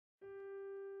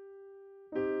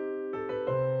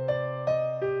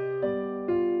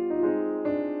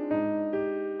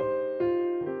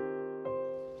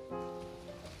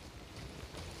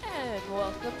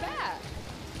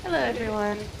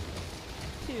everyone.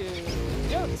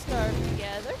 Don't starve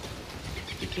together.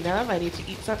 Speaking of, I need to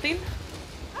eat something.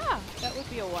 Ah, that would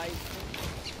be a wise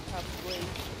thing. Probably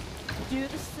do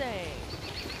the same.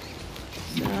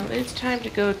 So it's time to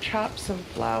go chop some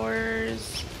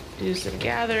flowers, do some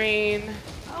gathering.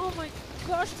 Oh my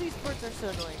gosh, these birds are so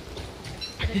annoying.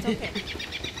 But it's okay.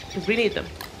 Because we need them.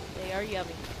 They are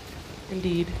yummy.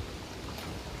 Indeed.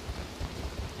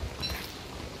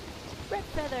 Red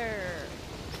feather.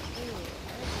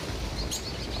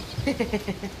 Thank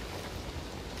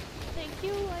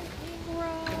you, lightning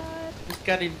rod. Just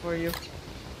gutting for you.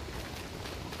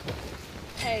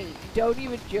 Hey, don't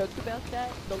even joke about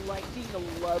that. The lightning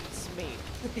loves me.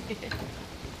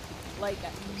 Like,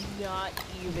 not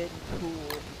even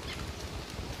cool.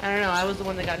 I don't know, I was the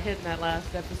one that got hit in that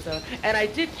last episode. And I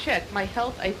did check, my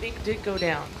health I think did go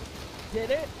down. Did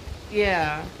it?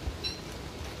 Yeah.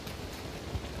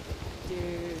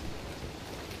 Dude.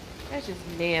 That's just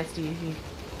nasty.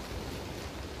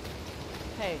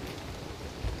 Hey.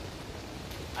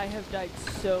 I have died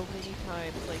so many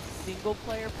times, like single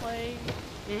player playing,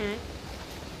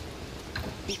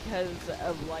 because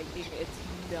of lightning. It's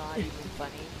not even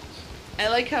funny. I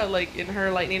like how, like, in her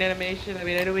lightning animation, I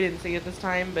mean, I know we didn't see it this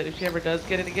time, but if she ever does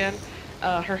get it again,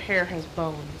 her hair has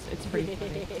bones. It's pretty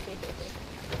funny.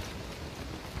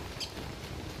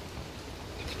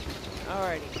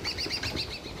 Alrighty.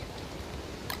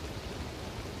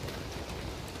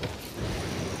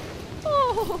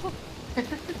 Oh!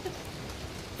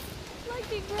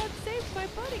 Lightning rod saved my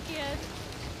butt again.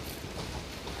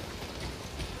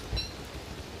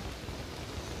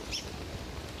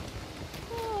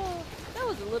 Oh, that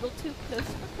was a little too close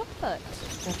for comfort.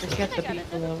 I forget the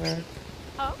beef lower.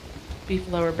 Oh? Beef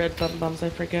lower bread bums, I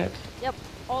forget. Yep,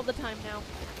 all the time now.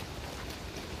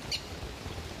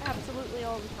 Absolutely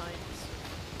all the times.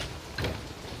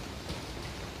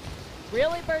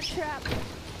 Really, bird trap?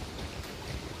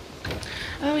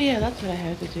 Oh yeah, that's what I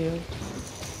had to do.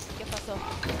 ¿Qué pasó?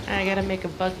 I gotta make a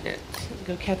bug net and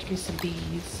go catch me some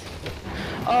bees.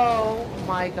 Oh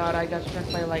my god, I got struck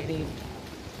by lightning.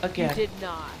 Again. You did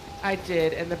not. I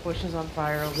did, and the bush is on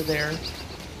fire over there.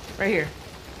 Right here.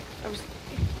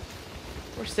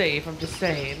 We're safe, I'm just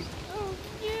saying. Oh,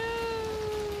 no.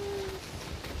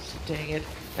 Dang it.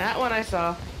 That one I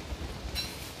saw.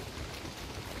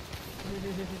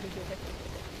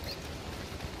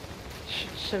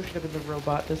 Should have been the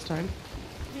robot this time.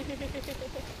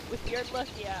 With your luck,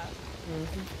 yeah.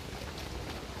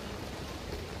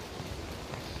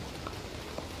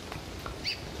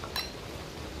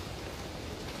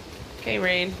 Okay,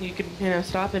 Rain, you can,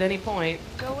 stop at any point.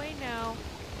 Go away now.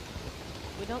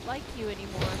 We don't like you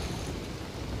anymore.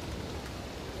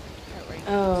 Rain.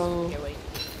 Oh. Okay, wait.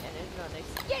 And it's not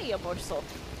nice. Yay, a morsel.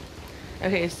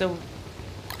 Okay, so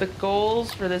the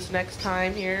goals for this next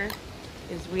time here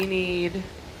is we need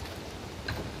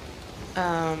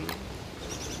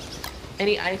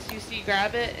any ice you see,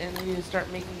 grab it, and we need to start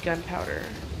making gunpowder.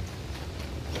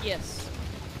 Yes.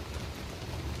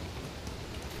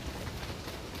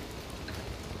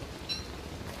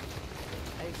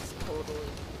 Ice, totally.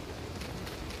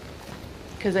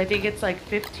 Because I think it's like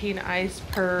 15 ice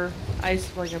per ice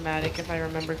Flingomatc, if I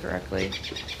remember correctly.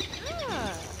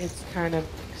 Ah. It's kind of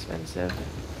expensive.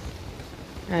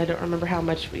 I don't remember how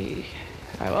much we...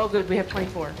 Oh, good, we have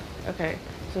 24. Okay,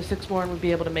 so 6 more and we'd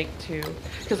be able to make 2.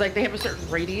 Because, like, they have a certain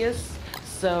radius,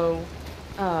 so...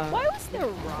 Why was there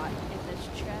rot in this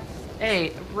chest?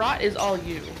 Hey, rot is all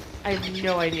you. I have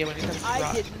no idea when it comes to rot.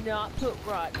 I did not put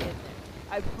rot in there.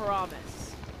 I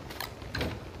promise.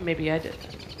 Maybe I did.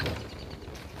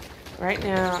 Right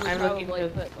now, I'm looking to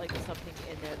for... put, like, something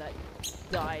in there that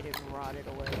died and rotted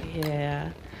away.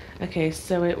 Yeah. Okay,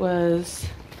 so it was...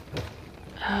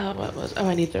 what was... Oh,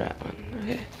 I need the right one.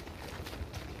 Okay.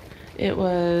 It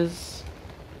was...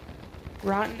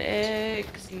 rotten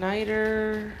eggs,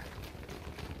 niter...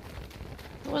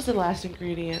 What was the last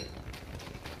ingredient?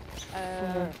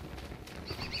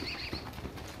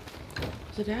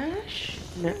 Was it ash?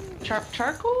 No.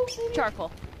 Charcoal? Maybe?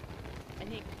 Charcoal. I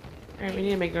think. Alright, we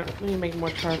need to make more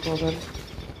charcoal then.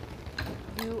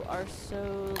 You are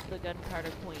so the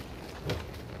gunpowder queen.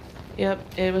 Yep,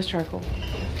 it was charcoal.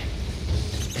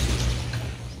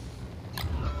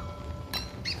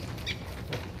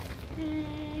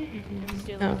 I'm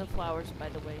stealing the flowers, by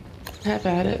the way. Have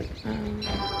at it.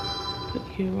 Put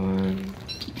you on.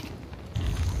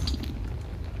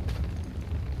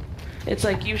 It's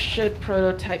like you should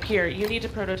prototype. Here, you need to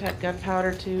prototype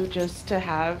gunpowder too, just to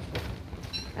have.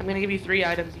 I'm gonna give you 3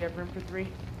 items. You have room for 3?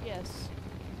 Yes.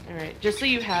 Alright, just so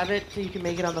you have it, so you can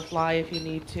make it on the fly if you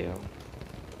need to.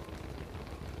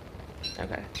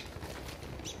 Okay.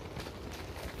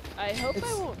 I hope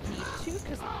I won't need to,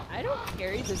 because I don't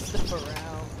carry this stuff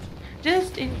around.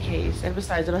 Just in case. And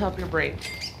besides, it'll help your brain.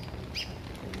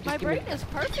 My brain is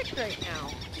perfect right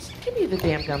now. Just give me the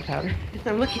damn gunpowder.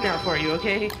 I'm looking out for you,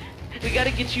 okay? We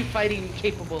gotta get you fighting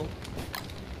capable.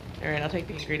 Alright, I'll take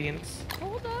the ingredients.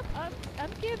 Hold up,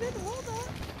 I'm giving, hold up.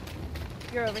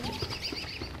 You're over here.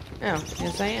 Oh,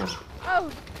 yes I am.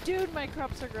 Oh, dude, my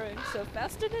crops are growing so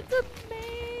fast and it's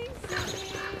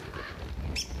amazing.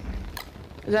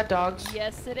 Is that dogs?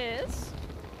 Yes, it is.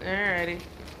 Alrighty.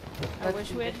 I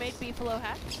wish we had made beefalo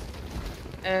hats.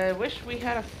 Wish we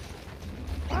had a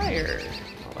fire.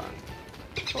 Hold on.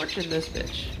 Torching this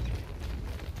bitch.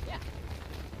 Yeah.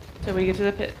 Till we get to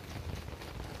the pit.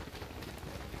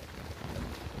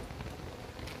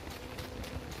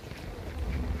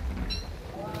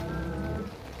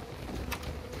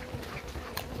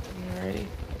 Alrighty.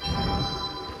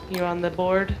 You on the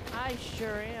board? I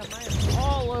sure am. I am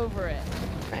all over it.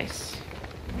 Nice.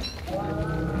 I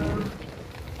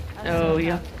Oh, still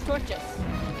yeah. have torches.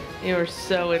 You were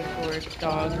so in for it,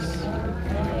 dogs.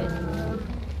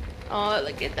 Oh,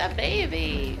 look at that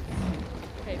baby.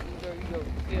 Hey, go, go.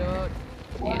 Yeah.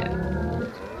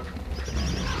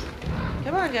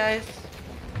 Come on, guys.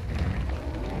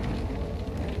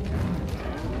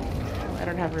 I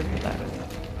don't have room for that.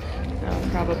 No,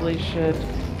 probably should.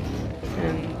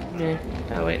 And, meh.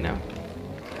 Oh, wait, no.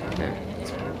 No,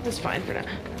 it's fine for now.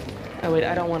 Oh, wait,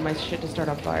 I don't want my shit to start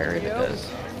on fire if it does.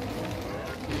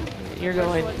 You're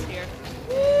going. First one's here.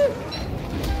 Woo!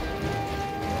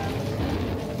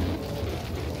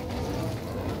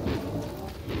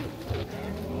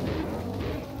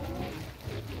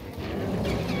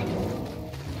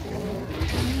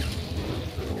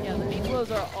 Yeah, the beefaloes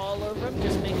are all over them.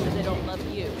 Just make sure they don't love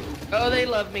you. Oh, they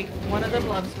love me. One of them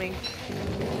loves me.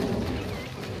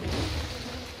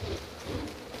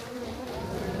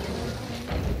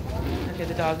 Okay,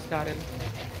 the dog's got him.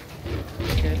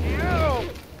 Good. Ow!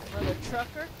 Mother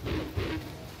trucker.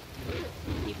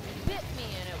 He bit me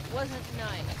and it wasn't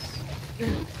nice.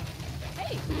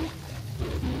 Hey!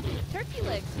 Turkey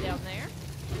legs down there.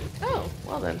 Oh,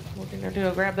 well then. We're gonna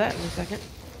go grab that in a second.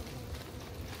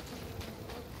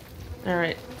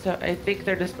 Alright, so I think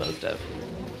they're disposed of.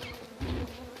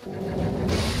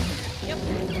 Yep.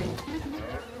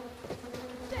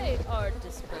 They are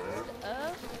disposed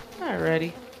of.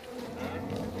 Alrighty.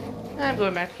 I'm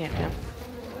going back to camp now.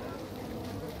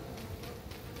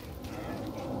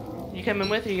 You coming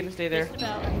with or are you gonna stay there? Just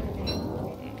about.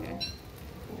 Okay.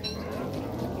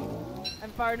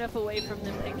 I'm far enough away from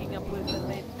them picking up with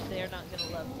that they're not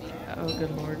gonna love me. Oh,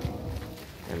 good lord.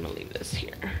 I'm gonna leave this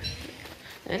here.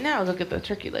 And now look at the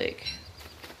turkey leg.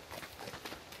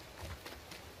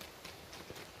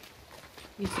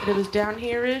 You said it was down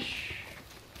here-ish?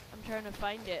 I'm trying to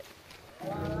find it.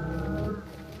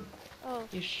 Oh.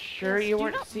 You sure yes, you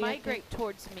weren't do not seeing migrate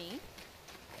towards me.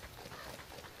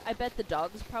 I bet the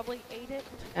dogs probably ate it.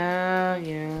 Oh,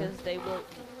 yeah. Because they will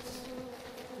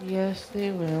eat. Yes,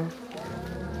 they will.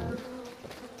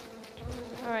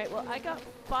 Alright, well, I got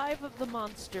 5 of the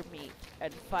monster meat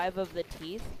and 5 of the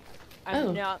teeth.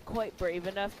 I'm not quite brave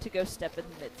enough to go step in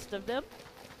the midst of them.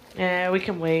 Yeah, we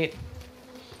can wait.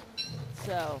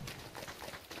 So,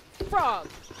 frog!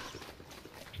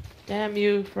 Damn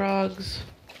you, frogs.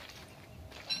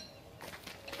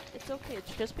 It's okay,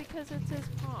 it's just because it's his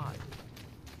pond.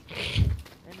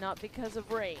 And not because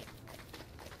of rain.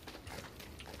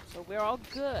 So we're all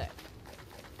good.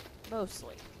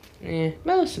 Mostly. Yeah,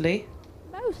 mostly.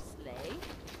 Mostly.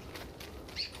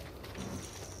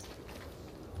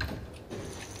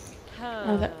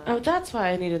 Oh, that's why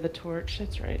I needed the torch.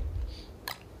 That's right.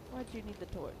 Why'd you need the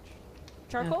torch?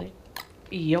 Charcoal? Nothing.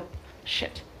 Yup.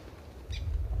 Shit.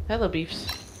 Hello, beefs.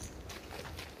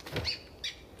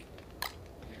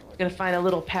 Gonna find a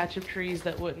little patch of trees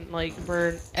that wouldn't, like,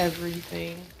 burn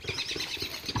everything.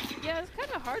 Yeah, it's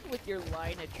kind of hard with your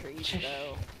line of trees, Shush.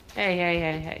 though.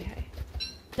 Hey.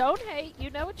 Don't hate, you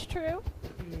know it's true.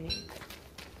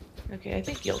 Okay, I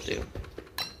think you'll do.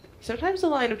 Sometimes the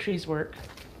line of trees work.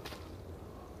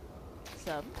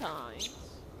 Sometimes.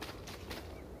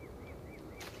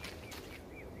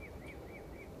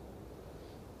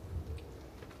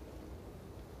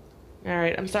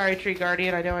 Alright, I'm sorry, Tree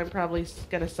Guardian. I know I'm probably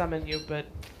gonna summon you, but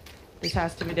this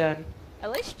has to be done.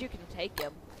 At least you can take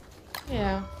him.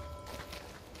 Yeah.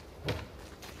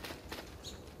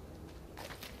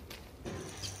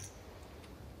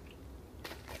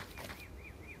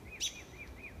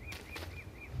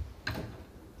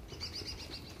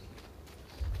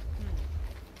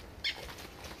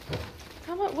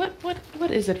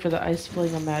 What is it for the ice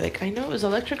Flingomatc? I know it was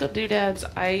electrical doodads,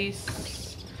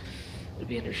 ice,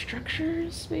 Maybe under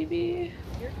structures, maybe?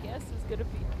 Your guess is gonna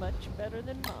be much better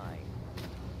than mine.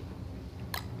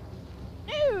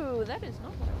 No, that is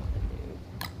not what I want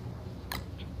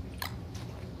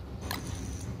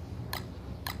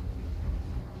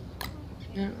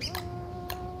to do. No.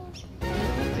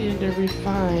 Maybe under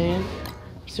refine.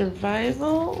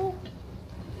 Survival?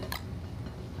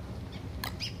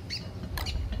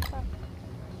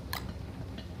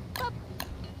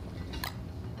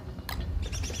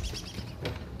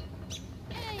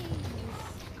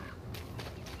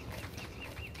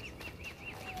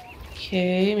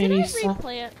 Okay, maybe did I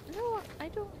replant? No, I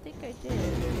don't think I did.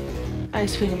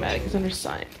 Ice Flingomatc is under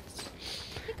science.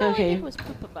 I think all I did was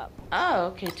poop them up. Oh,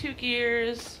 okay. 2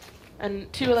 gears, and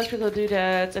 2 electrical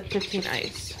doodads, and 15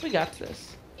 ice. We got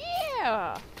this.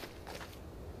 Yeah!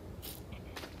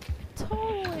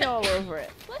 Totally all over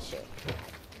it. Bless you.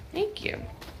 Thank you.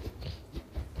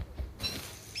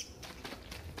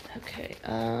 Okay,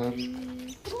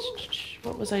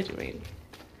 what was I doing?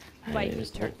 Bite me,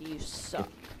 turkey, you suck.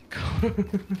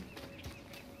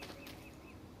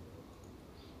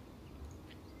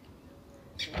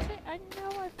 I know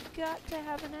I've got to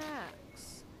have an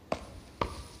axe.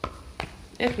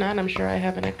 If not, I'm sure I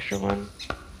have an extra one.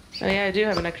 Oh yeah, I do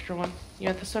have an extra one. You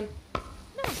want this one?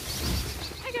 No.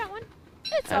 I got one.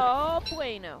 It's all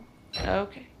bueno.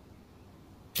 Okay.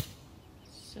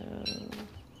 So...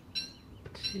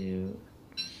 2...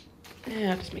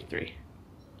 Yeah, I'll just make 3.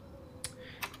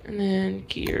 And then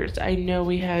gears. I know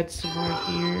we had some more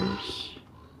gears.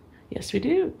 Yes, we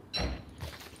do.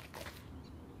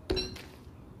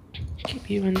 Keep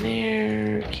you in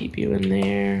there. Keep you in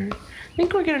there. I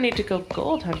think we're gonna need to go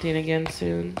gold hunting again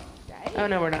soon. Dang. Oh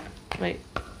no, we're not. Wait.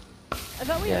 I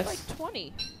thought we had like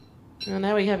 20. Well,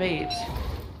 now we have 8.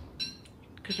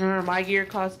 Because remember, my gear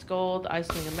costs gold. Or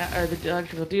the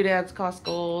electrical doodads cost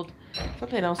gold.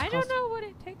 Something else. I don't know what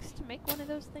it takes to make one of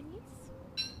those thingies.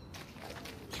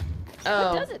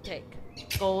 Oh. What does it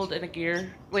take? Gold and a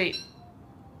gear. Wait.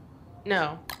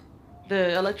 No.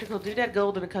 The electrical doodad,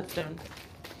 gold, and a cutstone.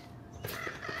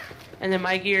 And then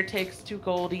my gear takes 2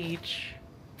 gold each.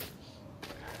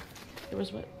 There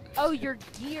was what? Oh, your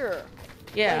gear.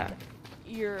 Yeah. Like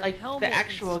your like helmet the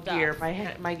actual and stuff. gear.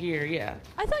 My gear, yeah.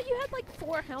 I thought you had like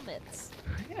 4 helmets.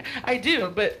 I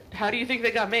do, but how do you think they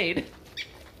got made?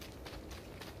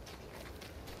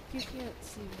 You can't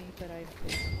see me, but I've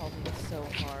been calling so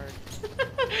hard.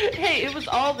 Hey, it was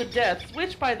all the deaths,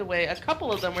 which, by the way, a couple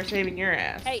of them were saving your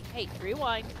ass. Hey,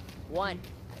 rewind. 1.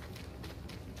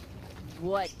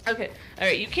 What? Okay,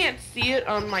 alright, you can't see it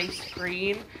on my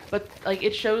screen, but, like,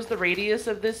 it shows the radius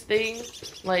of this thing.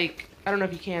 Like, I don't know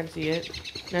if you can see it.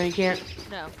 No, you can't?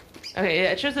 No. Okay,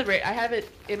 yeah, it shows the I have it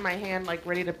in my hand, like,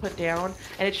 ready to put down,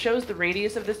 and it shows the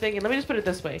radius of this thing, and let me just put it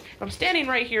this way. If I'm standing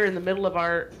right here in the middle of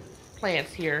our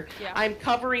plants here, yeah. I'm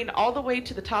covering all the way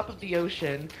to the top of the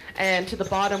ocean, and to the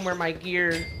bottom where my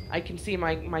gear, I can see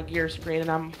my gear screen,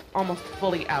 and I'm almost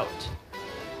fully out.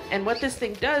 And what this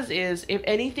thing does is, if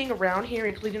anything around here,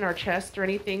 including our chest or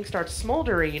anything, starts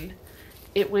smoldering,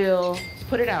 it will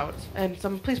put it out. And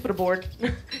please put a board,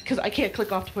 because I can't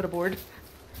click off to put a board.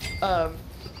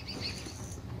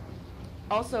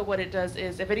 Also, what it does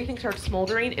is, if anything starts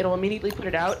smoldering, it'll immediately put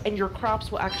it out, and your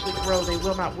crops will actually grow. They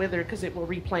will not wither, because it will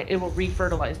replant. It will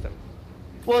re-fertilize them.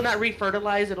 Well, not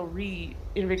re-fertilize. It'll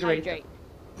reinvigorate them.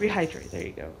 Rehydrate. There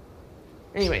you go.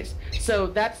 Anyways, so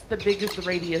that's the biggest the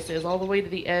radius is, all the way to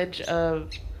the edge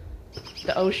of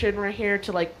the ocean right here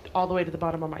to like all the way to the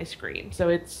bottom of my screen. So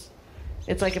it's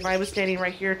like if I was standing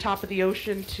right here, top of the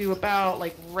ocean, to about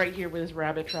like right here where this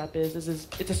rabbit trap is.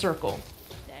 It's a circle.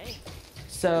 Dang.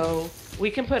 So we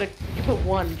can put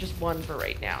one, just one for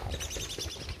right now.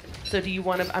 So do you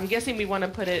want to? I'm guessing we want to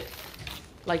put it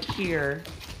like here.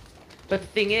 But the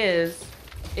thing is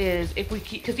if we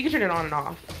keep, because you can turn it on and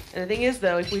off. And the thing is,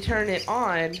 though, if we turn it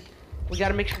on, we got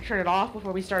to make sure to turn it off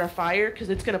before we start a fire, because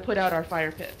it's going to put out our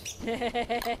fire pit.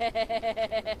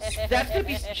 That's going to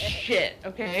be shit,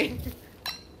 okay?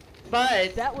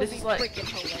 But that would this be is like, freaking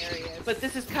hilarious. But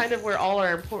this is kind of where all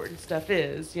our important stuff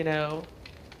is, you know?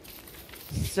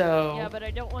 So... Yeah, but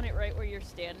I don't want it right where you're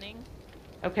standing.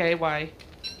 Okay, why?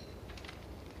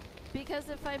 Because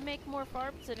if I make more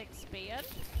farms and expand...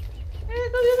 Go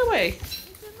the other way.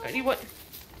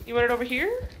 You want it over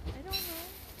here? I don't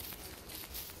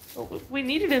know. Well, we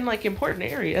need it in, like, important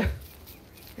area.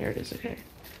 There it is, okay.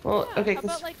 Well, yeah, okay. How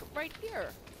about, like, right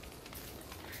here?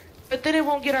 But then it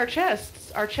won't get our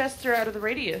chests. Our chests are out of the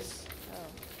radius. Oh.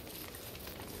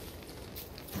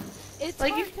 It's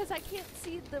like hard because I can't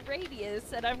see the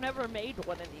radius, and I've never made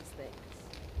one of these things.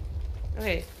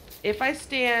 Okay, if I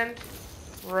stand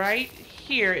right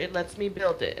here, it lets me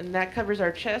build it, and that covers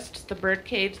our chest, the bird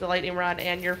cage, the lightning rod,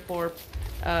 and your four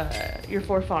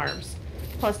farms,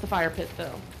 plus the fire pit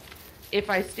though. If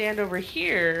I stand over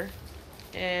here,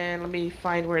 and let me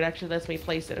find where it actually lets me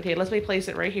place it. Okay, it lets me place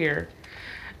it right here.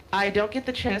 I don't get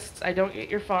the chests, I don't get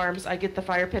your farms, I get the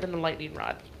fire pit and the lightning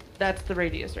rod. That's the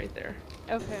radius right there.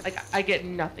 Okay. Like, I get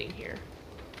nothing here.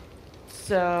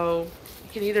 So, you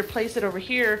can either place it over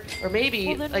here, or maybe...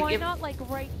 Well, then like, why not, like,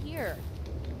 right here?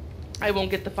 I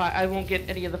won't get I won't get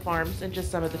any of the farms and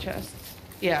just some of the chests.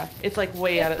 Yeah, it's like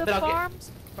way out of... If the farms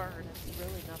burn, it's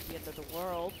really not the end of the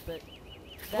world, but...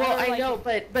 Well, I know,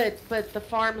 but the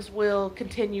farms will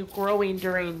continue growing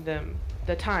during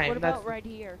the time. What about right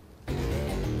here?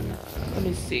 Let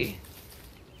me see.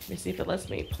 Let me see if it lets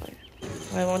me play.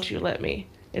 Why won't you let me?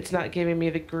 It's not giving me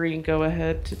the green go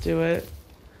ahead to do it.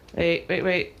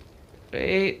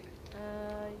 Wait.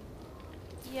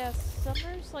 Yeah,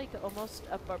 summer's like almost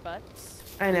up our butts.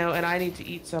 I know, and I need to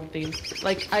eat something.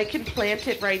 Like, I can plant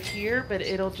it right here, but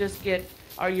it'll just get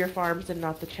your farms and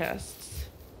not the chests.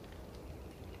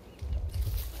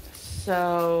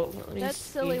 So, let me That's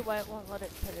see. silly, why it won't let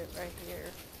it put it right here.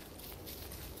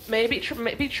 Maybe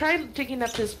try digging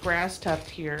up this grass tuft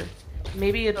here.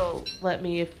 Maybe it'll let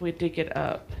me if we dig it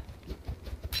up.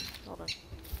 Hold on.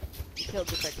 You killed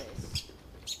the birthdays.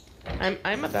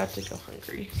 I'm about to go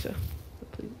hungry, so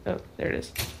please. Oh, there it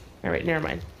is. Alright, never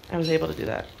mind. I was able to do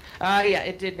that. Yeah,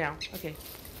 it did now. Okay.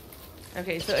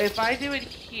 Okay, so if I do it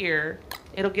here,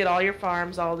 it'll get all your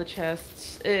farms, all the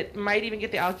chests. It might even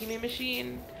get the alchemy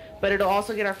machine, but it'll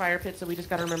also get our fire pit, so we just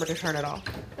gotta remember to turn it off.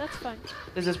 That's fine.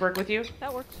 Does this work with you?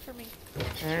 That works for me.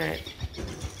 Alright.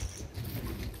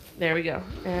 There we go.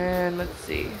 And let's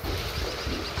see.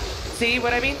 See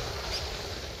what I mean?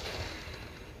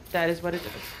 That is what it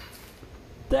does.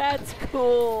 That's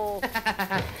cool.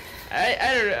 I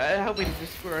don't know. I hope we didn't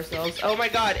just screw ourselves. Oh my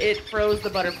god, it froze the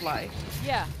butterfly.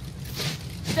 Yeah.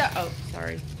 No, oh,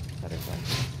 sorry. Butterfly.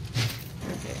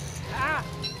 Okay. Ah!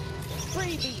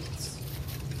 Freebies.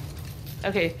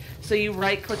 Okay, so you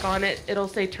right click on it, it'll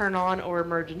say turn on or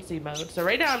emergency mode. So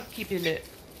right now I'm keeping it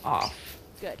off.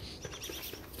 Good.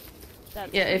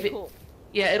 That's Yeah, cool.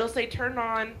 Yeah, it'll say turn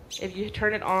on. If you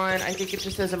turn it on, I think it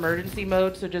just says emergency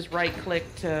mode, so just right click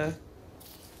to...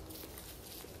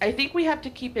 I think we have to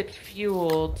keep it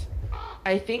fueled.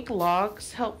 I think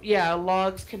logs help. Yeah,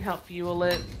 logs can help fuel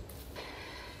it.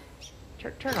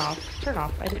 Turn off. Turn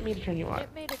off. I didn't mean to turn you on. It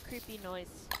made a creepy noise.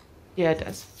 Yeah, it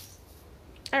does.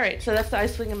 Alright, so that's the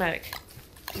ice Flingomatc.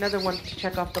 Another one to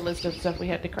check off the list of stuff we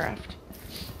had to craft.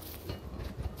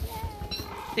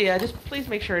 So yeah, just please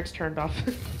make sure it's turned off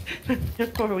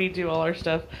before we do all our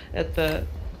stuff at the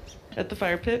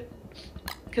fire pit.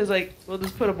 Because, like, we'll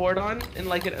just put a board on in,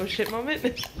 like, an oh shit moment,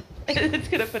 and it's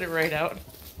gonna put it right out.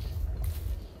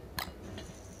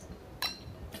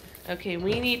 Okay,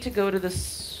 we need to go to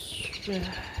this...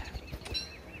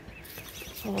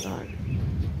 Hold on.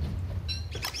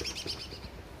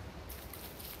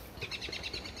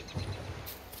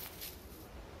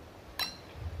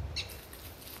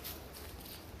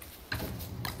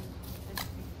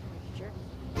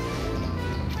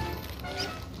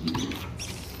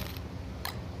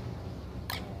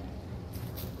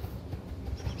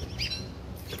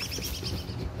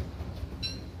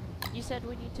 You said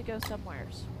we need to go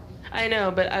somewheres. I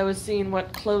know, but I was seeing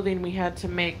what clothing we had to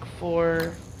make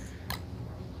for...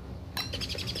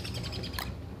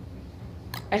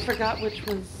 I forgot which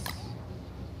was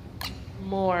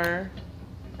more.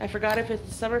 I forgot if it's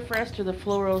the summer fresh or the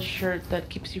floral shirt that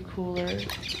keeps you cooler.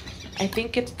 I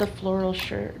think it's the floral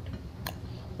shirt.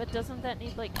 But doesn't that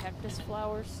need, like, cactus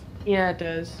flowers? Yeah, it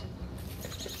does.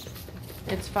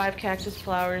 It's 5 cactus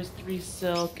flowers, 3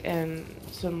 silk, and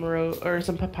some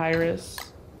some papyrus.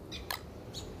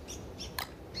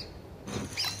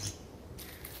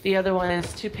 The other one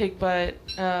is 2 pig butt.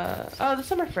 Oh, the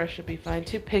summer fresh should be fine.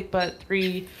 2 pig butt,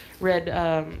 3 red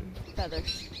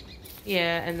Feathers.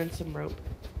 Yeah, and then some rope.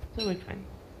 So we'll be fine.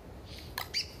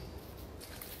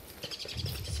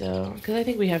 So, because I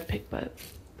think we have pig butt.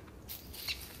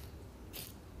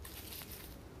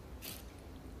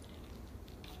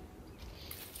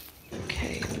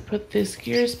 Okay, we put this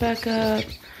gears back up,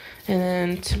 and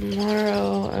then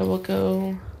tomorrow I will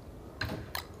go.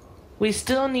 We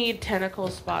still need tentacle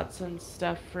spots and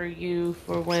stuff for you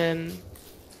for when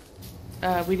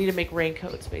we need to make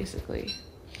raincoats, basically.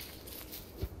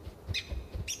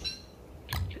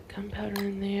 Put gunpowder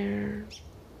in there.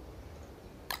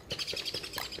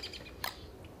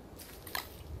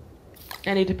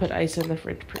 I need to put ice in the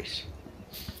fridge, please.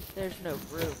 There's no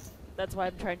room. That's why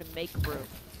I'm trying to make room.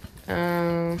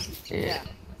 Yeah.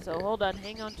 So hold on,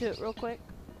 hang on to it real quick.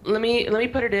 Let me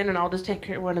put it in, and I'll just take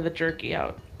one of the jerky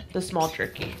out, the small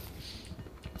jerky.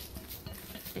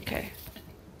 Okay.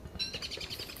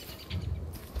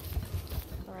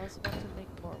 Well, I was about to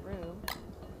make more room.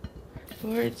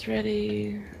 Board's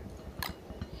ready.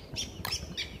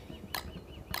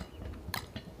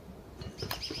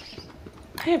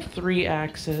 I have 3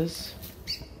 axes.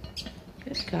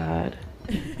 Good God.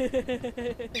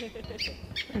 I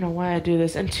don't know why I do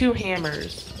this. And 2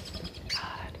 hammers.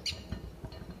 God.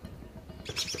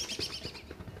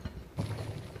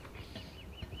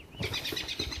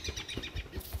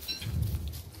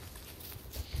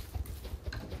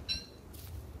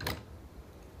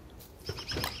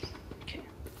 Okay.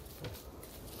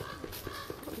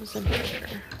 What was in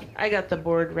here? I got the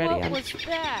board ready. What was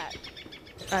that?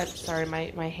 Sorry,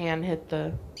 my hand hit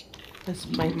my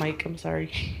mic. I'm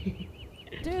sorry.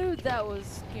 Dude, that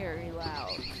was scary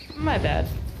loud. My bad.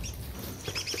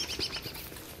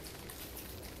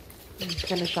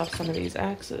 Finish off some of these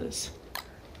axes.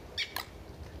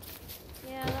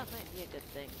 Yeah, that might be a good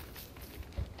thing.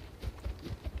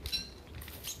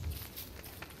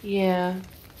 Yeah,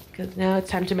 because now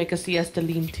it's time to make a siesta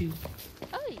lean-to.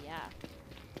 Oh, yeah.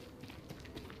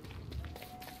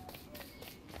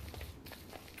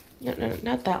 No,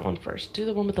 not that one first. Do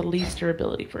the one with the least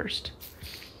durability first.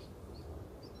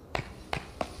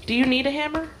 Do you need a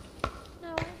hammer?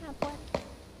 No, I have one.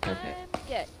 Okay. I'm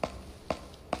good.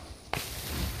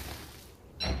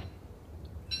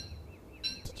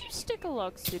 Did you stick a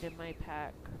log suit in my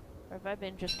pack? Or have I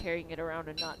been just carrying it around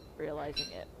and not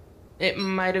realizing it? It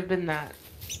might have been that.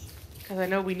 Because I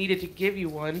know we needed to give you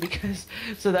one because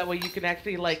so that way you can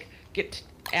actually like get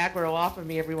aggro off of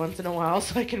me every once in a while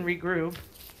so I can regroup.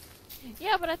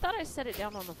 Yeah, but I thought I set it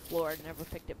down on the floor and never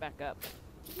picked it back up.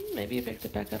 Maybe you picked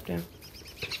it back up now.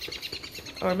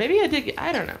 Or maybe I did.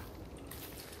 I don't know.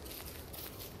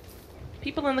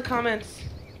 People in the comments,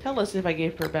 tell us if I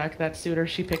gave her back that suit or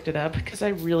she picked it up, because I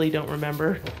really don't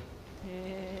remember.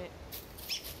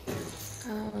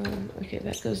 Okay,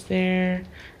 that goes there.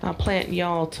 I'll plant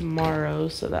y'all tomorrow,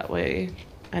 so that way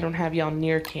I don't have y'all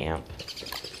near camp.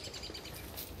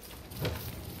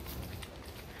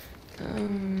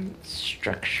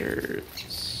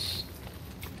 Structures.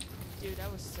 Dude, I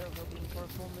was so hoping for a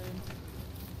full moon.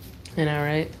 I know,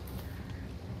 right?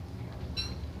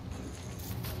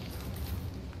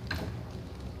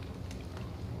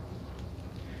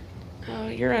 Oh,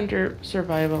 you're under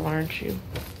survival, aren't you?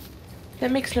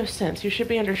 That makes no sense. You should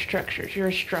be under structures. You're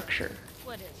a structure.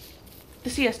 What is?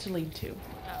 The siesta lean-to.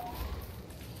 Oh.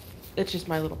 It's just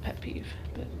my little pet peeve.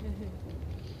 But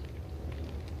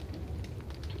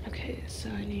okay, so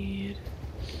I need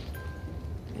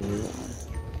a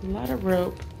lot of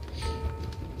rope.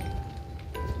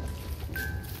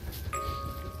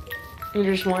 And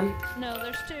there's one. No,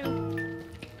 there's 2.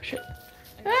 Shit.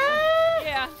 Ah!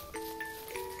 Yeah.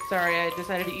 Sorry, I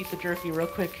decided to eat the jerky real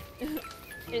quick.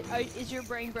 Is your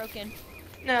brain broken?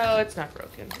 No, it's not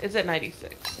broken. It's at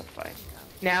 96. So fine.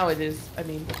 Now it is. I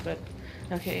mean, but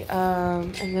okay.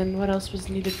 And then what else was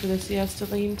needed for the siesta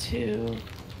lean-to?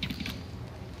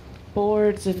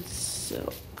 Boards and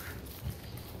silk.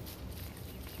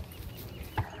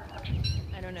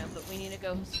 I don't know, but we need to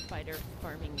go spider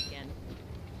farming again.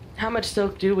 How much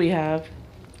silk do we have?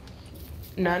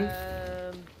 None?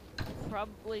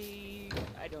 Probably,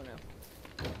 I don't know.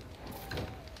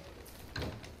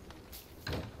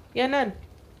 Yeah, none.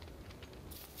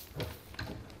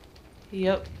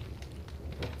 Yep.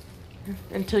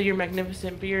 Until your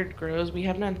magnificent beard grows, we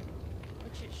have none.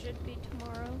 Which it should be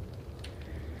tomorrow.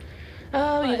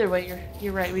 Oh, But either way,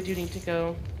 you're right. We do need to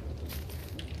go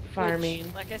farming.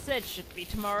 Which, like I said, should be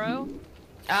tomorrow.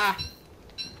 Ah!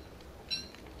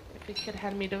 If you could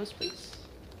hand me those, please.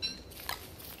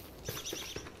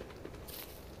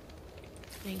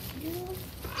 Thank you.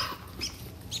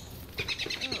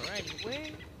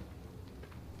 Alrighty,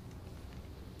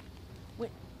 wait,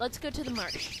 let's go to the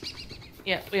marsh.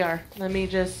 Yeah, we are. Let me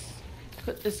just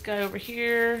put this guy over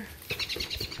here.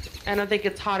 I don't think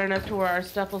it's hot enough to where our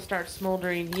stuff will start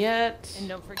smoldering yet. And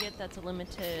don't forget that's a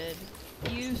limited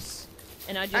use.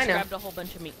 And I just grabbed a whole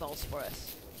bunch of meatballs for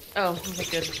us. Oh, my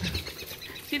goodness.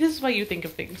 See, this is why you think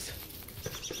of things.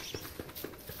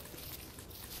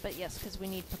 But yes, because we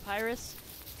need papyrus.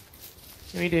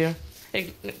 We do.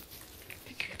 Hey.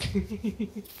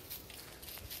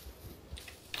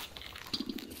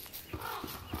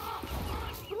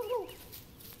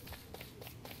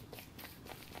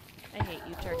 I hate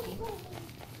you, turkey.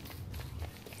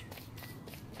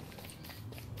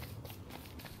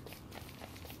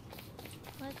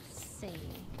 Let's see.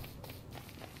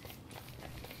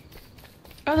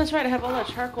 Oh, that's right. I have all that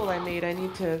charcoal I made. I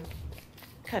need to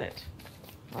cut it.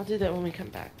 I'll do that when we come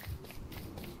back.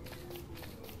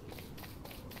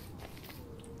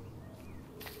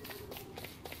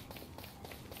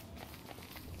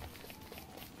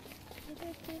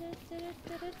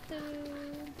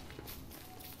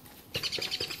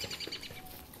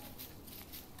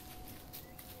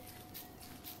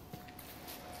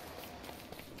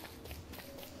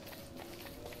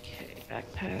 Okay,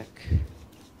 backpack.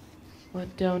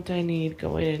 What don't I need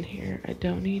going in here? I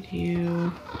don't need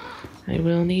you. I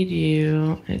will need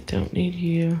you. I don't need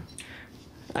you.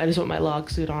 I just want my log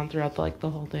suit on throughout the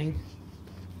whole thing.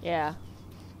 Yeah.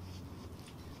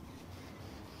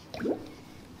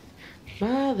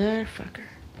 Motherfucker.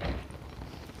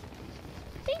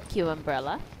 Thank you,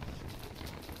 Umbrella.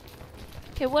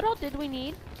 Okay, what all did we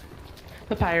need?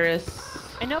 Papyrus.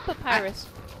 I know papyrus.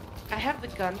 I have the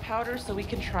gunpowder so we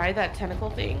can try that tentacle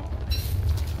thing.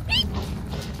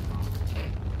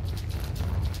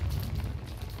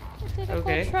 The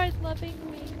tentacle tried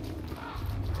loving me.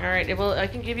 Alright, well, I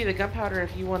can give you the gunpowder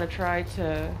if you want to try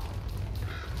to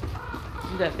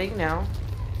do that thing now.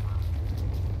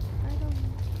 I don't...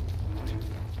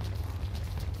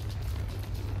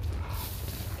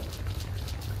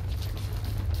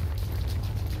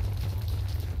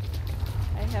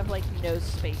 I have, like, no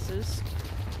spaces.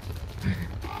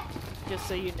 Just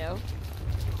so you know.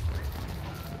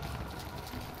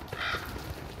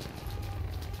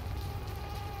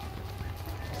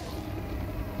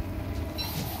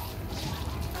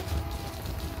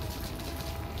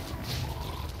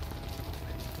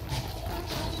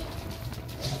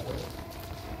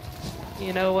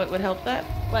 You know what would help that?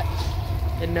 What?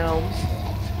 The gnomes.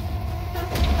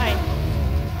 I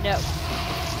know.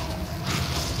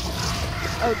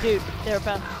 Oh, dude, they're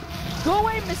about. Go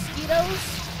away,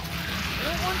 mosquitoes! I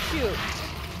don't want you.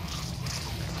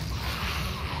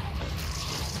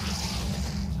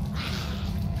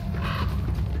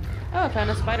 Oh, I found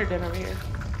a spider den over here.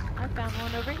 I found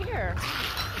one over here.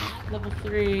 Level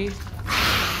 3.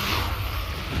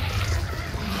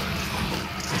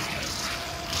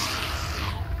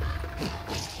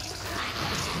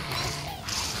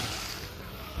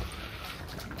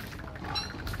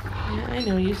 Yeah, I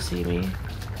know you see me.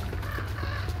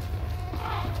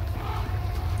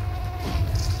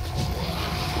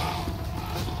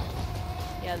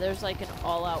 Yeah, there's like an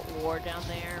all-out war down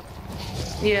there.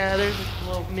 Yeah, there's a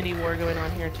little mini war going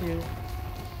on here too.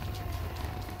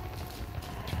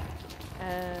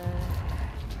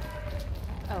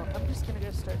 Oh, I'm just gonna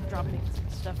go start dropping some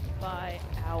stuff by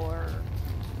our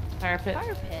Fire pit.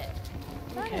 fire pit.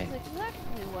 That Okay. is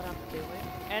exactly what I'm doing.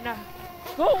 And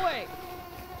go away!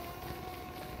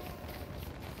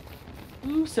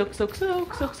 Ooh, silk, silk,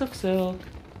 silk, silk, silk, silk.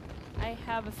 I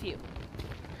have a few.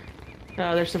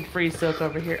 Oh, there's some free silk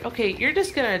over here. Okay, you're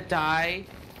just gonna die,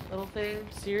 little thing.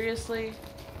 Seriously?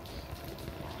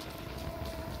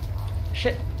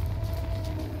 Shit.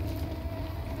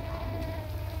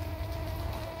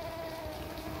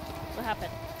 What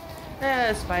happened?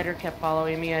 A spider kept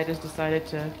following me. I just decided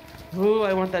to... Ooh,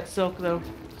 I want that silk, though.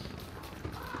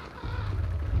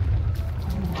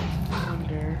 I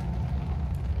wonder...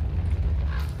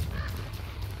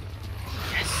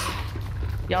 Yes!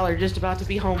 Y'all are just about to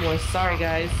be homeless. Sorry,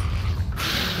 guys.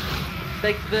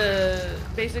 Like,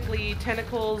 basically,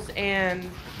 tentacles and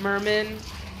mermen,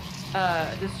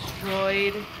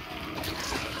 destroyed,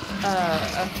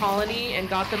 a colony and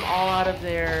got them all out of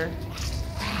their...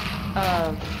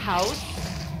 house,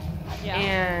 Yeah.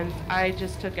 and I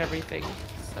just took everything,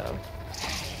 so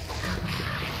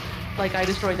like I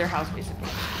destroyed their house basically,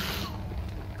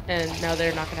 and now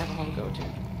they're not gonna have a home to go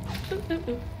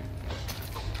to.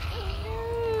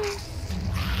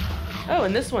 Oh,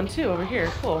 and this one too over here,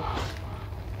 cool.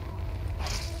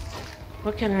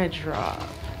 What can I drop?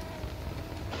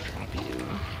 Drop you.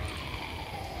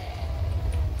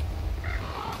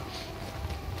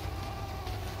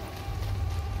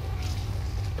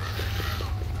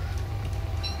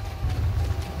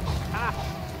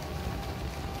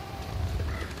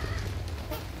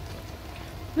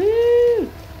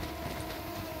 Woo!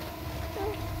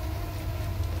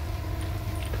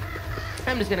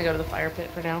 I'm just gonna go to the fire pit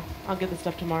for now. I'll get the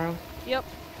stuff tomorrow. Yep.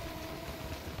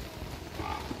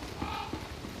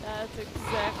 That's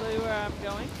exactly where I'm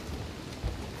going.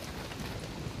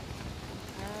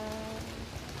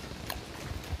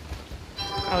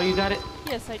 Oh, you got it?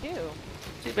 Yes, I do.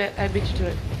 Too bad. I beat you to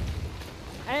it.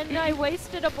 And I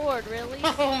wasted a board, really?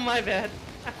 Oh, my bad.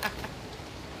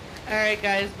 Alright,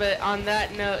 guys, but on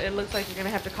that note, it looks like we're gonna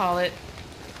have to call it.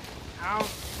 Ow.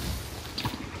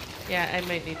 Yeah, I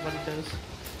might need one of those.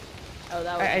 Oh,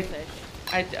 that was a fish.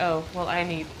 Oh, well, I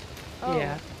need... Oh.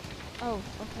 Yeah. Oh,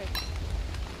 okay.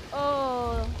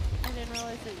 Oh, I didn't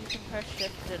realize that you can press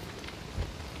shift and...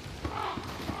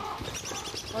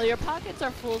 Well, your pockets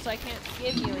are full, so I can't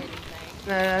give you anything.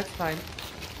 No, that's fine.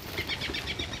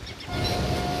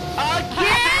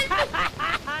 Again?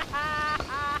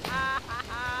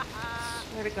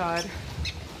 Swear to God.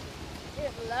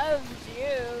 It loves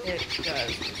you. It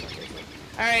does.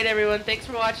 Alright, everyone. Thanks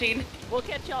for watching. We'll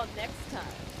catch y'all next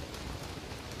time.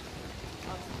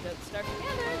 On some Don't Starve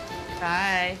Together.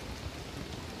 Bye.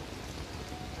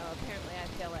 Oh, apparently I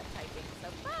fail at typing, so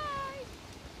bye!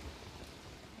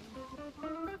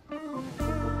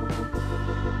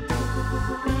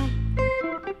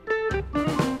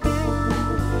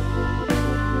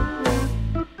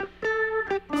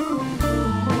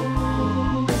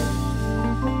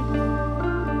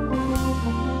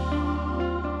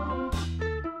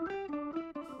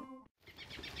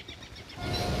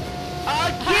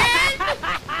 Again?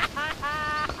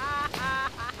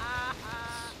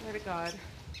 Swear to God.